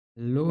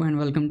Hello and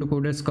welcome to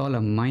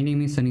CoderzColumn. My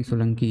name is Sunny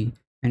Solanki,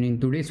 and in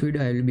today's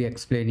video I will be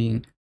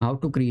explaining how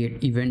to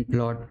create event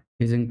plot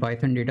using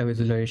Python data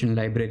visualization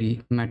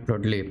library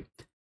Matplotlib.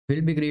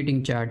 We'll be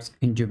creating charts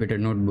in Jupyter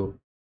Notebook.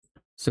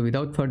 So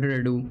without further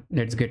ado,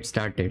 let's get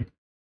started.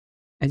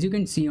 As you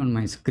can see on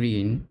my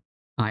screen,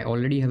 I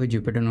already have a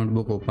Jupyter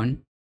Notebook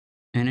open,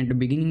 and at the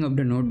beginning of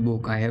the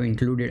notebook I have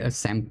included a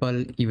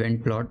sample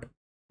event plot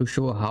to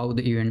show how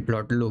the event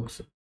plot looks.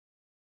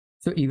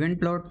 So event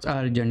plots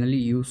are generally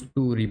used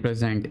to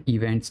represent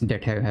events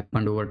that have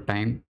happened over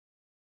time.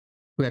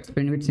 To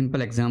explain with simple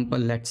example,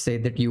 let's say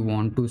that you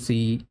want to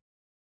see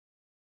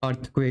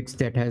earthquakes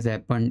that has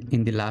happened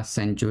in the last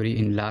century,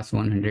 in last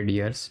 100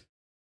 years,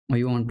 or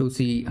you want to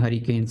see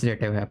hurricanes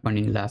that have happened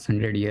in last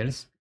 100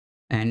 years.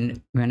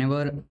 And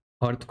whenever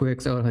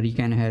earthquakes or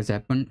hurricane has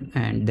happened,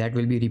 and that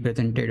will be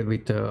represented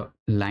with a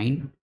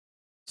line.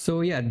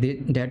 So yeah,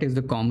 that is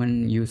the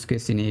common use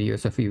case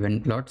scenarios of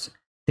event plots.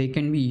 They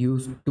can be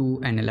used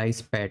to analyze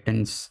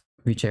patterns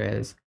which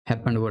has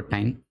happened over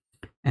time,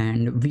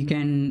 and we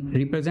can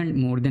represent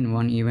more than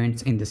one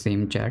events in the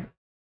same chart.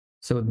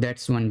 So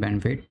that's one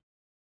benefit.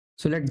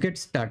 So let's get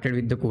started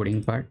with the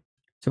coding part.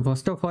 So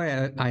first of all,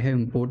 I have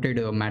imported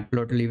a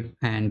Matplotlib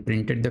and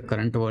printed the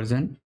current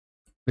version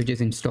which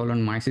is installed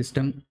on my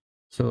system.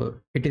 So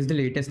it is the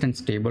latest and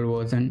stable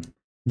version.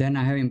 Then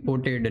I have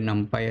imported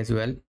NumPy as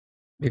well,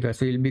 because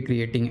we'll be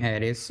creating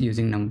arrays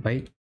using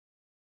NumPy.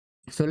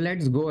 So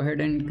let's go ahead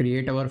and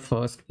create our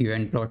first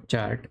event plot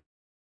chart.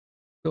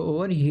 So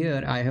over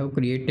here I have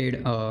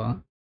created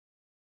a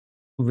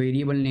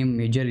variable named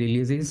major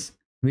releases,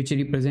 which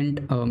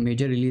represent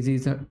major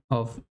releases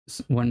of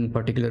one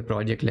particular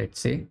project, let's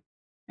say.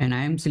 And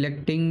I am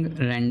selecting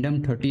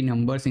random 30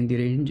 numbers in the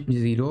range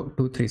 0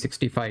 to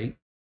 365.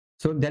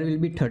 So there will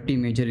be 30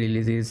 major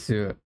releases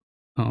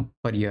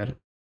per year,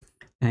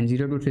 and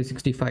 0 to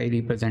 365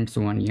 represents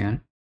 1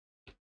 year.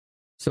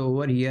 So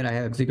over here I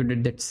have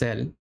executed that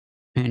cell,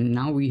 and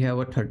now we have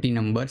a 30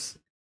 numbers.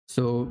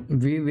 So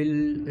we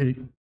will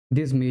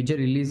these major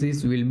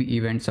releases will be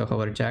events of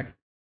our chart,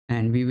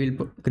 and we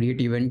will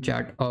create event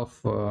chart of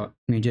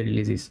major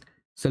releases.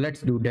 So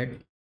let's do that.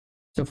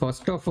 So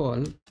first of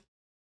all,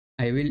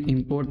 I will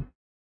import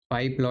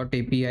pyplot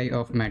API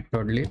of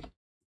Matplotlib,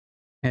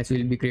 as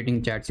we'll be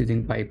creating charts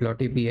using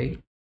pyplot API.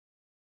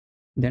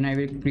 Then I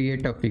will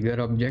create a figure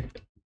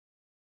object.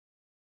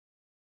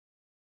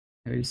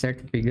 I will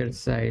set figure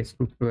size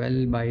to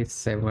 12 by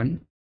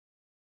 7.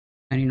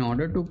 And in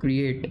order to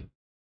create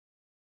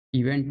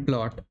event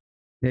plot,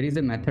 there is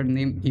a method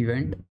named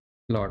event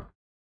plot.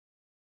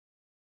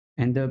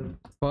 And the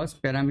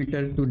first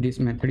parameter to this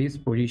method is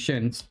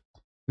positions,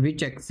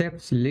 which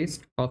accepts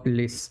list of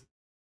lists.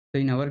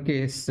 So in our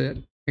case,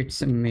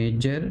 it's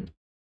major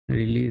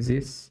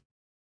releases.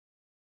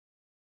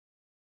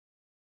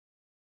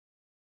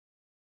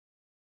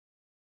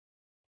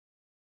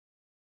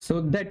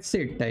 So that's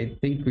it. I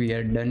think we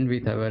are done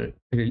with our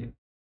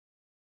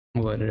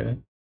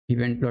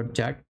event plot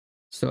chart.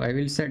 So I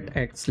will set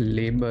X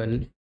label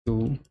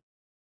to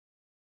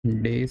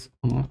days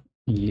of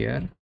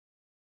year,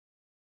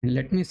 and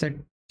let me set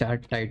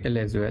chart title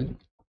as well.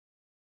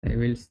 I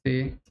will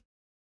say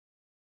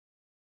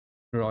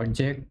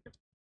project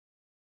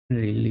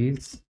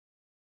releases,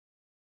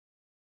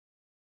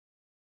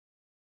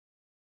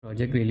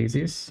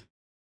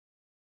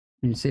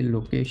 and say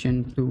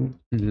location to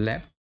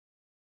left,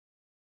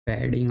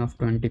 padding of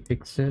 20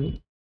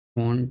 pixel,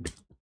 font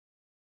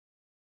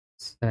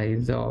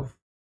size of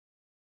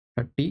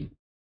 30,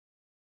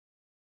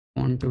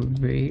 font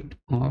weight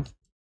of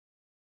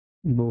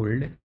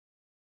bold.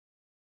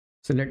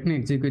 So let me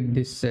execute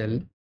this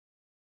cell,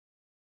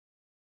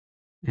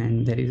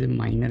 and there is a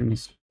minor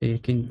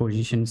mistake in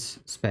positions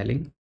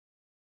spelling.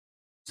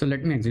 So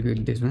let me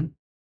execute this one,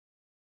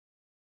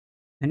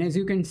 and as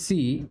you can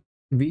see,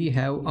 we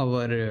have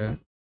our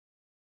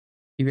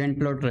event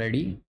plot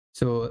ready.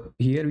 So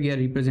here we are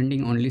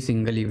representing only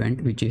single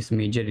event, which is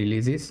major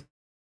releases,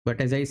 but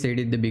as I said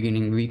at the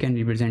beginning, we can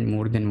represent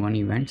more than one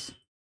events.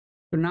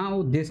 So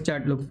now this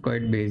chart looks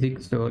quite basic,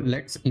 so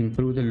let's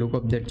improve the look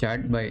of the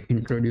chart by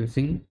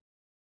introducing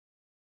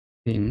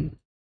theme.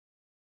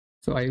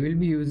 So I will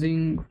be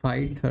using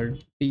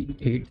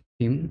 538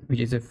 theme, which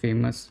is a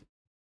famous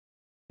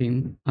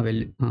theme,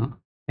 and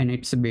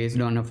it's based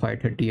on a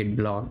 538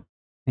 block,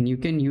 and you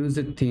can use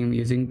the theme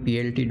using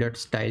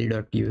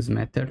plt.style.use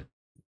method.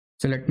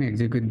 So let me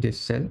execute this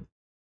cell.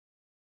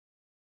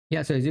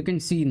 Yeah, so as you can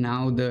see,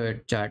 now the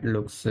chart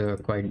looks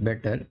quite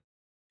better.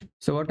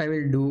 So what I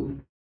will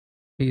do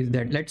is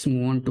that let's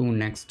move on to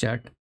next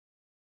chart.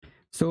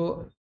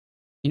 So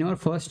in our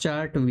first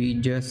chart, we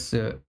just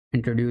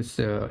introduce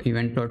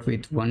event plot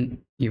with one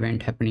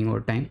event happening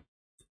over time,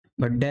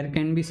 but there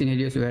can be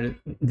scenarios where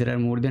there are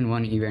more than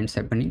one events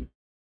happening.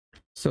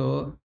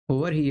 So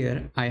over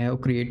here I have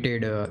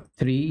created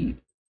three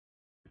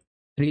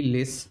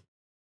lists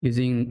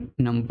using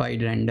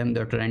numpy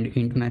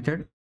random.randint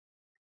method.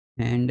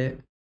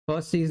 And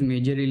first is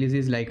major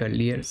releases like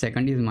earlier,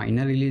 second is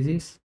minor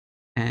releases,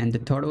 and the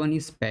third one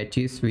is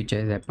patches which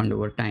has happened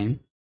over time.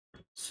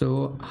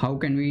 So how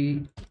can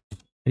we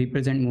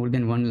represent more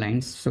than one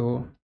lines?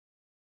 So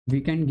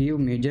we can give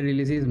major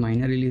releases,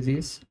 minor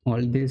releases,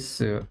 all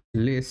this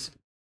list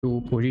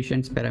to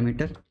positions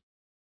parameter.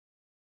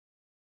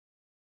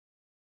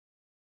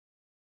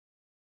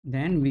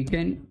 Then we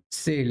can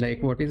say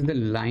like what is the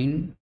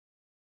line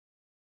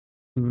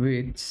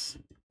width.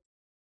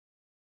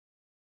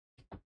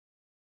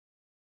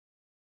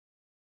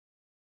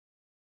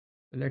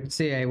 Let's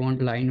say I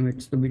want line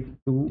width to be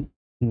 2,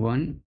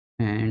 1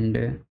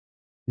 and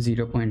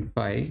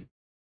 0.5.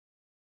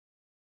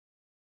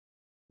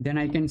 Then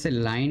I can say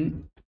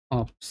line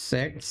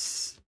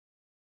offsets,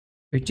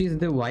 which is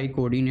the y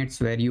coordinates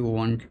where you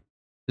want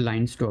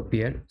lines to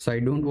appear. So I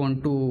don't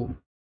want to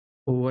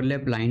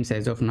overlap lines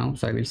as of now,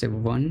 so I will say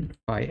 1,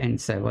 5 and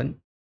 7.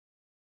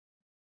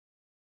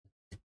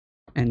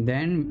 And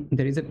then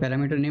there is a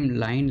parameter named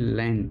line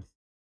length,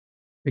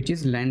 which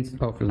is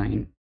length of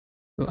line.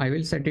 So I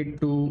will set it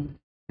to,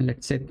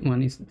 let's say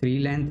one is 3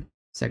 length,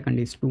 second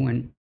is 2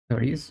 and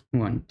third is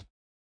 1.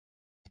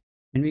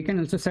 And we can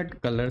also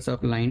set colors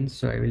of lines.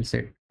 So I will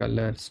set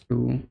colors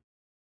to,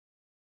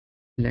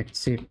 let's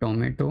say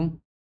tomato,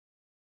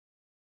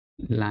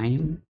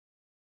 lime,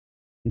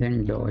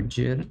 then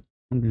dodger,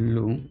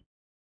 blue.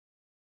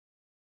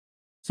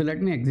 So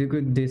let me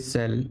execute this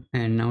cell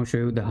and now show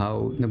you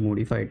how the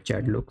modified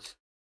chart looks.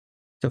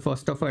 So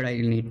first of all, I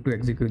need to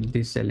execute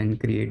this cell and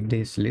create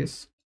this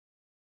list.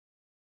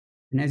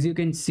 And as you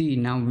can see,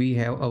 now we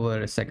have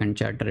our second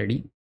chart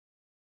ready.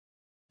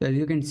 So as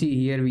you can see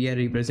here, we are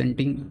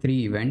representing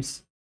 3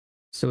 events.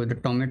 So the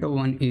tomato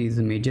one is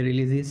major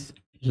releases,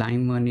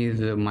 lime one is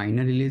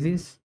minor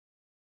releases,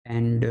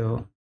 and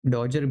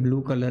dodger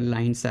blue color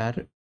lines are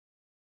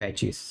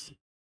patches.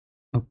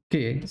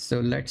 Okay, so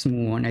let's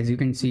move on. As you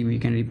can see, we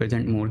can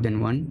represent more than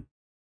one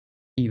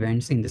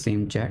events in the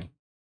same chat.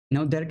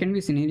 Now there can be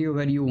a scenario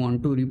where you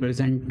want to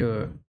represent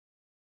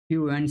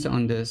few events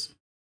on the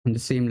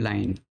same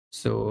line.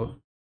 So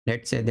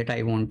let's say that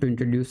I want to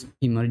introduce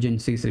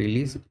emergencies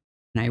release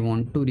and I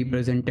want to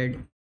represent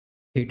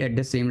it at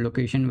the same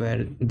location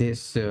where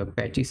this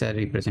patches are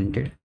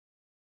represented.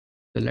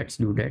 So let's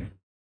do that.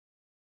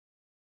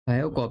 I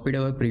have copied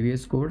our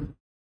previous code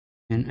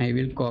and I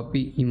will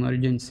copy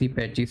emergency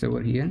patches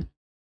over here.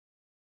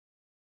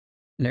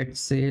 Let's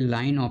say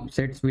line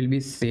offsets will be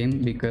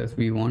same because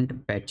we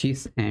want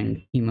patches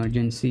and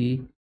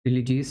emergency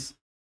releases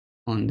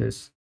on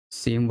this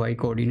same y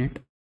coordinate.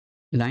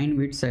 Line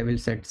widths I will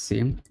set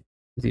same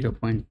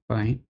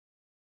 0.5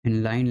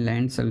 and line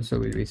lengths also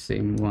will be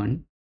same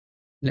 1.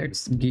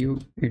 Let's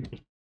give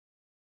it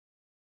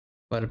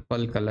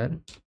purple color.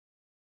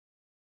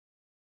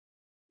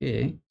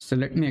 Okay, so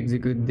let me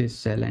execute this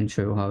cell and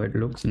show you how it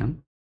looks now.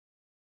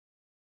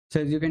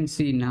 So as you can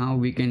see, now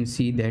we can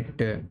see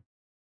that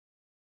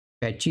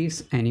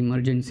patches and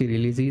emergency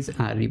releases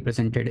are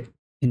represented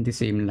in the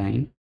same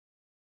line.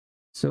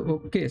 So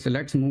okay, so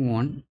let's move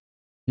on.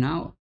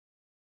 Now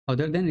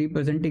other than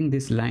representing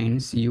these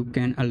lines, you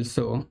can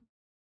also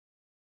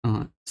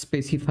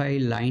specify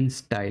line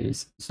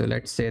styles. So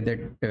let's say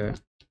that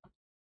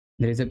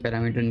there is a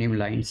parameter named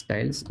line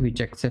styles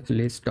which accepts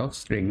list of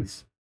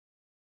strings.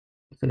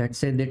 So let's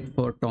say that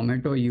for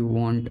tomato you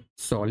want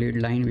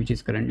solid line, which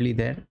is currently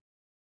there.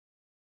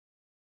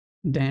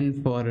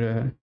 Then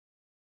for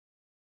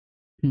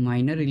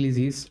minor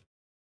releases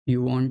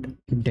you want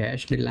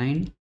dashed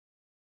line,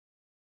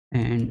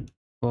 and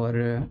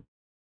for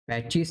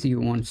patches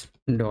you want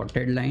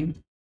dotted line.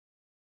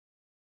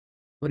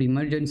 For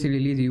emergency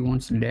release you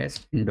want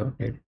dashed and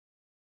dotted.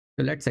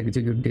 So let's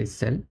execute this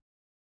cell.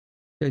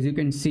 So as you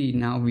can see,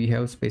 now we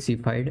have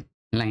specified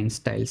line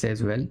styles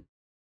as well.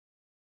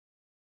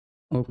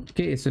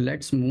 Okay, so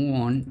let's move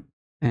on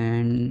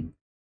and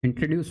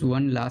introduce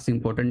one last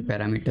important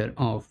parameter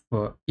of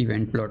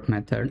Eventplot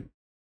method.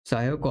 So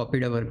I have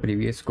copied our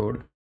previous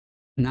code.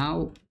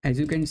 Now as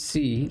you can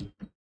see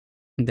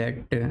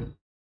that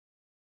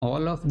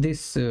all of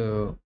these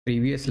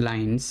previous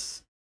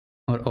lines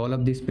or all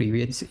of these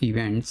previous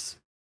events,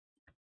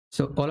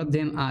 so all of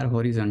them are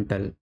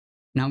horizontal.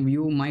 Now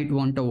you might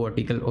want a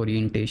vertical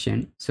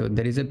orientation. So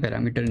there is a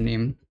parameter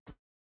named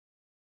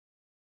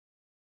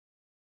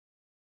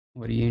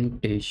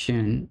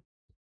orientation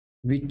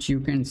which you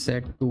can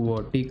set to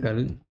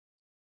vertical,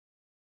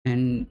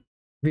 and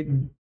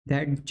with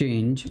that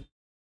change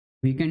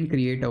we can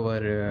create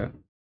our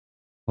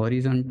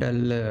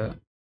horizontal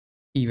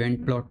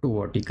event plot to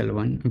vertical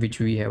one, which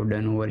we have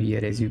done over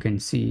here as you can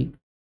see.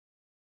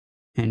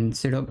 And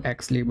instead of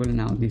x label,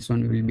 now this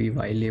one will be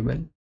y label.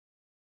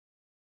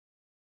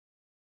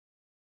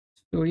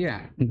 So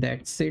yeah,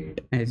 that's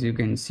it. As you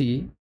can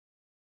see,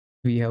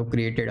 we have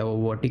created our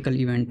vertical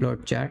event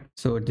plot chart.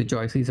 So the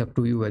choice is up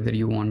to you whether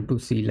you want to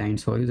see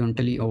lines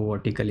horizontally or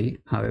vertically,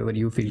 however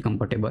you feel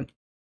comfortable.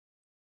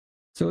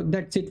 So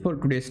that's it for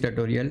today's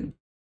tutorial.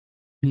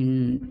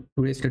 In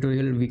today's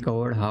tutorial, we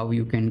covered how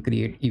you can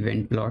create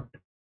event plot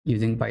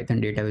using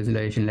Python data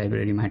visualization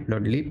library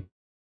Matplotlib.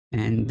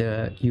 And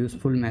the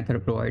useful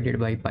method provided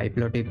by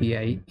PyPlot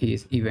API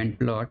is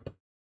Eventplot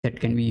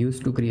that can be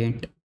used to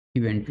create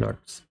event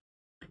plots.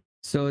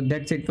 So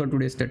that's it for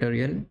today's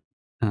tutorial.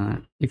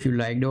 If you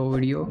liked our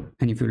video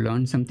and if you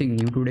learned something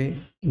new today,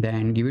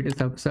 then give it a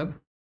thumbs up,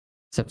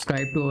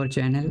 subscribe to our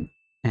channel,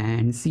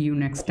 and see you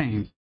next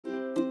time.